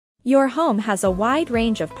Your home has a wide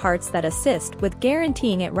range of parts that assist with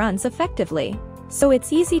guaranteeing it runs effectively, so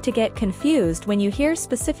it's easy to get confused when you hear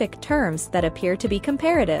specific terms that appear to be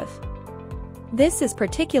comparative. This is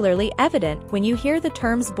particularly evident when you hear the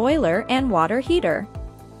terms boiler and water heater.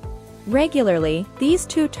 Regularly, these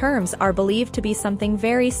two terms are believed to be something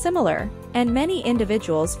very similar, and many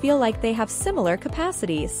individuals feel like they have similar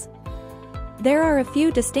capacities. There are a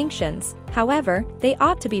few distinctions, however, they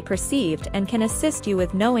ought to be perceived and can assist you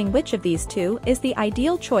with knowing which of these two is the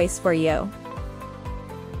ideal choice for you.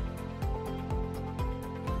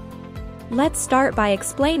 Let's start by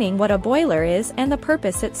explaining what a boiler is and the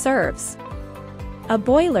purpose it serves. A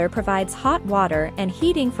boiler provides hot water and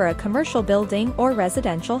heating for a commercial building or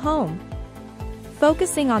residential home.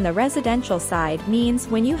 Focusing on the residential side means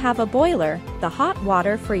when you have a boiler, the hot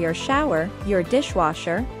water for your shower, your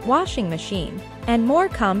dishwasher, washing machine, and more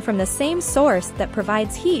come from the same source that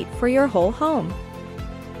provides heat for your whole home.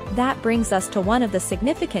 That brings us to one of the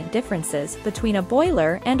significant differences between a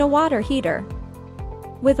boiler and a water heater.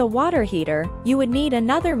 With a water heater, you would need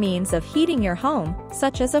another means of heating your home,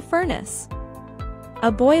 such as a furnace.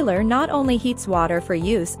 A boiler not only heats water for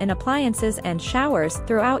use in appliances and showers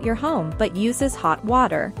throughout your home but uses hot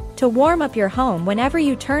water to warm up your home whenever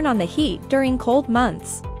you turn on the heat during cold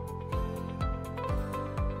months.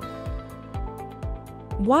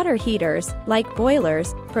 Water heaters, like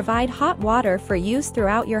boilers, provide hot water for use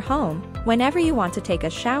throughout your home whenever you want to take a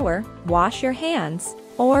shower, wash your hands,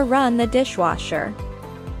 or run the dishwasher.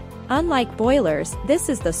 Unlike boilers, this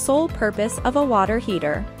is the sole purpose of a water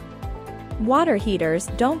heater. Water heaters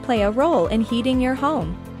don't play a role in heating your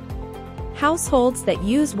home. Households that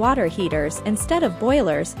use water heaters instead of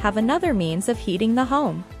boilers have another means of heating the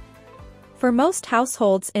home. For most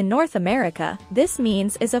households in North America, this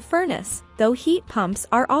means is a furnace, though heat pumps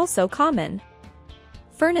are also common.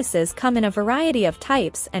 Furnaces come in a variety of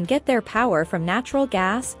types and get their power from natural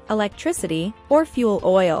gas, electricity, or fuel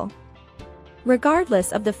oil.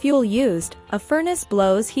 Regardless of the fuel used, a furnace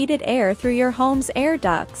blows heated air through your home's air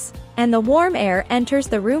ducts, and the warm air enters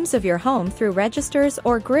the rooms of your home through registers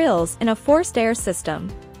or grills in a forced air system.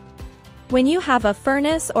 When you have a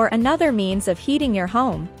furnace or another means of heating your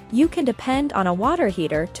home, you can depend on a water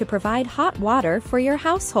heater to provide hot water for your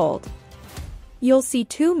household. You'll see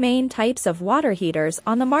two main types of water heaters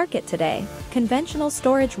on the market today: conventional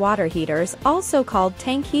storage water heaters, also called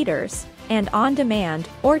tank heaters, and on-demand,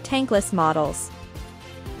 or tankless models.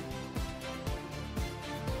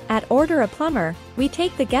 At Order a Plumber, we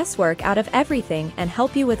take the guesswork out of everything and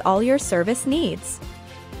help you with all your service needs.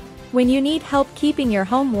 When you need help keeping your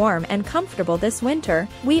home warm and comfortable this winter,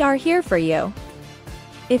 we are here for you.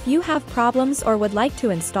 If you have problems or would like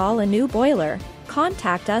to install a new boiler,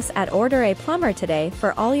 contact us at Order a Plumber today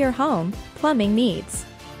for all your home plumbing needs.